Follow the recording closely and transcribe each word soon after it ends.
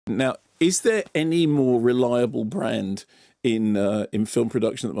Now, is there any more reliable brand in film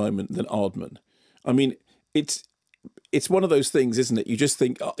production at the moment than Aardman? I mean, it's one of those things, isn't it? You just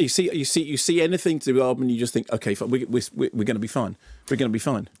think you see anything to do with Aardman, you just think, okay, fine, we're going to be fine. We're going to be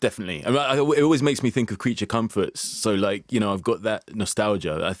fine. Definitely. I mean, it always makes me think of Creature Comforts. So, like, you know, I've got that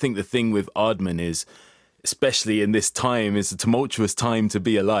nostalgia. I think the thing with Aardman is, especially in this time, it's a tumultuous time to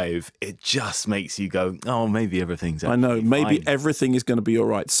be alive. It just makes you go, oh, maybe everything's I know, maybe fine. everything is going to be all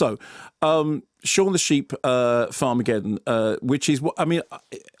right. So, Shaun the Sheep, Farmageddon, which is what I mean.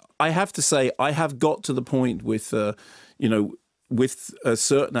 I have to say, I have got to the point with, you know, with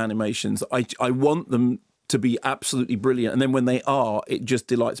certain animations, I want them to be absolutely brilliant, and then when they are, it just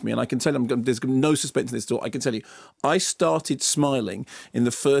delights me. And I can tell you, there's no suspense in this at all. I can tell you, I started smiling in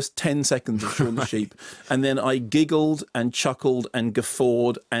the first 10 seconds of Shaun the Sheep, and then I giggled and chuckled and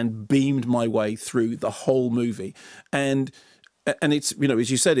guffawed and beamed my way through the whole movie. And it's, you know, as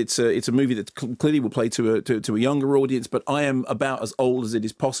you said, it's a movie that clearly will play to a younger audience. But I am about as old as it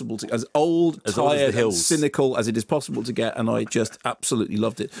is possible to, as old, tired, and cynical as it is possible to get, and I just absolutely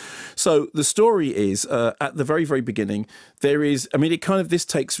loved it. So the story is at the very, very beginning. There is, I mean, this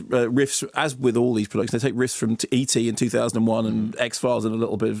takes riffs, as with all these productions. They take riffs from E.T. in 2001 and X-Files and a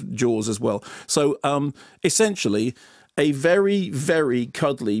little bit of Jaws as well. So essentially, a very, very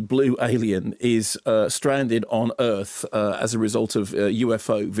cuddly blue alien is stranded on Earth as a result of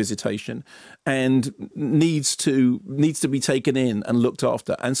UFO visitation, and needs to be taken in and looked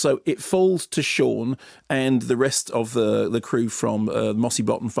after. And so it falls to Shaun and the rest of the crew from Mossy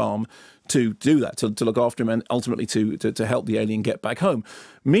Bottom Farm to do that, to look after him, and ultimately to help the alien get back home.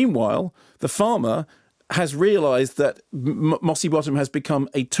 Meanwhile, the farmer has realised that Mossy Bottom has become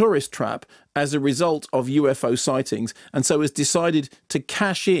a tourist trap as a result of UFO sightings, and so has decided to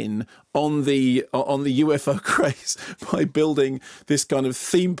cash in on the UFO craze by building this kind of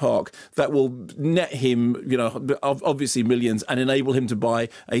theme park that will net him, you know, obviously millions, and enable him to buy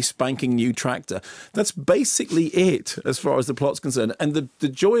a spanking new tractor. That's basically it as far as the plot's concerned. And the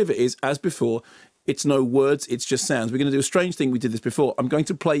joy of it is, as before, it's no words, it's just sounds. We're going to do a strange thing. We did this before. I'm going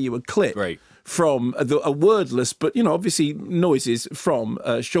to play you a clip from a wordless, but, you know, obviously noises from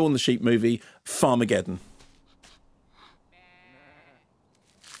Shaun the Sheep movie, Farmageddon.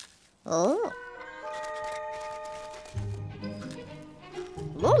 Oh.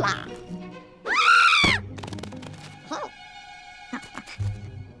 Lola. Oh.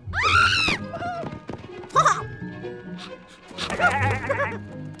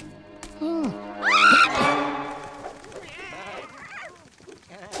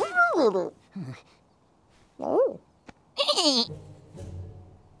 Oh.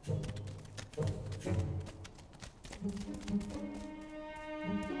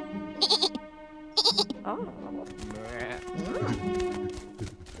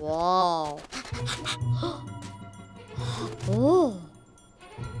 Wow. Oh.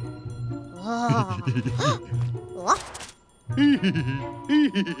 Wow.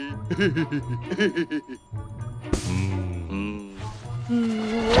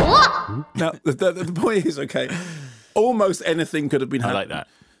 Now, the point is, okay, almost anything could have been happening. I like that.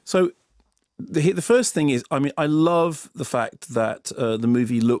 So the first thing is, I mean, I love the fact that the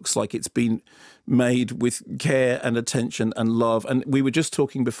movie looks like it's been made with care and attention and love. And we were just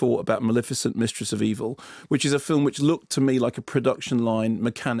talking before about Maleficent, Mistress of Evil, which is a film which looked to me like a production line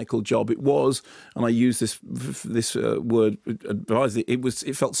mechanical job. It was, and I use this word advisedly,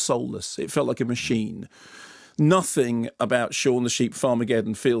 it felt soulless. It felt like a machine. Nothing about Shaun the Sheep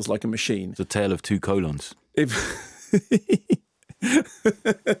Farmageddon feels like a machine. It's a tale of two colons.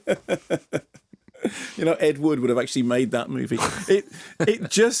 You know, Ed Wood would have actually made that movie. It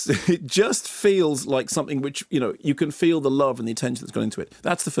just feels like something which, you know, you can feel the love and the attention that's gone into it.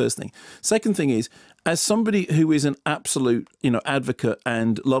 That's the first thing. Second thing is, as somebody who is an absolute, you know, advocate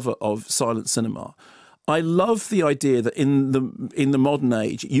and lover of silent cinema, I love the idea that in the modern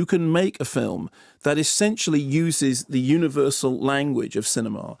age you can make a film that essentially uses the universal language of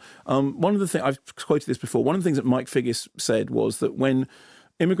cinema. One of the things, I've quoted this before, one of the things that Mike Figgis said was that when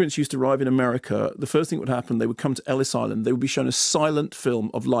immigrants used to arrive in America, the first thing that would happen, they would come to Ellis Island, they would be shown a silent film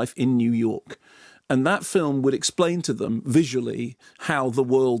of life in New York. And that film would explain to them visually how the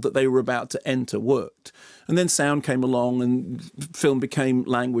world that they were about to enter worked. And then sound came along and film became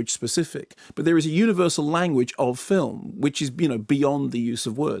language specific. But there is a universal language of film, which is, you know, beyond the use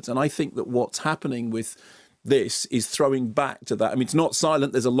of words. And I think that what's happening with this is throwing back to that. I mean, it's not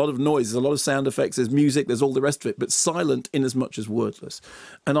silent. There's a lot of noise. There's a lot of sound effects. There's music. There's all the rest of it, but silent in as much as wordless.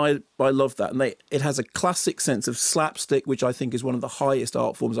 And I love that. And it has a classic sense of slapstick, which I think is one of the highest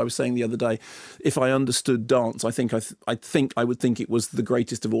art forms. I was saying the other day, if I understood dance, I think I would think it was the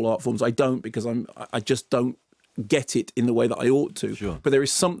greatest of all art forms. I don't, because I just don't get it in the way that I ought to. Sure. But there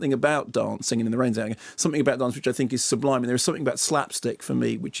is something about dance, singing in the rain, something about dance which I think is sublime. And there is something about slapstick for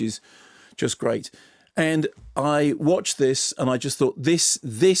me, which is just great. And I watched this and I just thought, this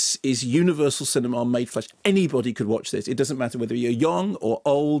is universal cinema made flesh. Anybody could watch this. It doesn't matter whether you're young or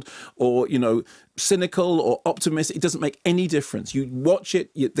old or, you know, cynical or optimistic. It doesn't make any difference. You watch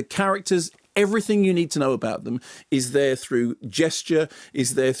it, the characters, everything you need to know about them is there through gesture,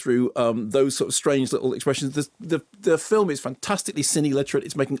 is there through those sort of strange little expressions. The film is fantastically cine literate.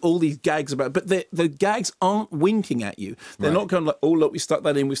 It's making all these gags about, but the gags aren't winking at you. They're not kind of like, oh, look, we stuck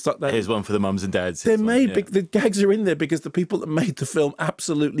that in, we stuck that in. Here's one for the mums and dads. They're made, the gags are in there because the people that made the film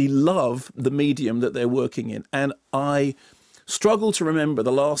absolutely love the medium that they're working in. And I struggle to remember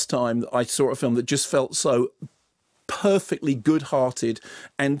the last time that I saw a film that just felt so perfectly good-hearted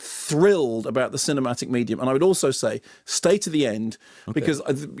and thrilled about the cinematic medium. And I would also say, stay to the end, because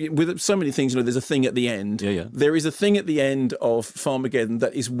with so many things, you know, there's a thing at the end. Yeah. There is a thing at the end of Farmageddon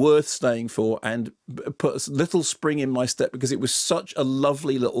that is worth staying for and put a little spring in my step, because it was such a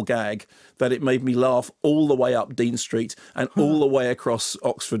lovely little gag that it made me laugh all the way up Dean Street and all the way across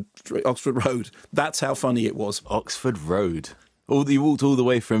Oxford Road. That's how funny it was. Oxford Road. You walked all the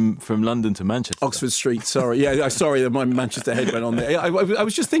way from London to Manchester. Oxford Street, sorry. Yeah, sorry that my Manchester head went on there. I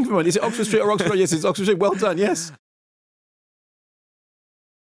was just thinking about it. Is it Oxford Street or Oxford Road? Yes, it's Oxford Street. Well done, yes.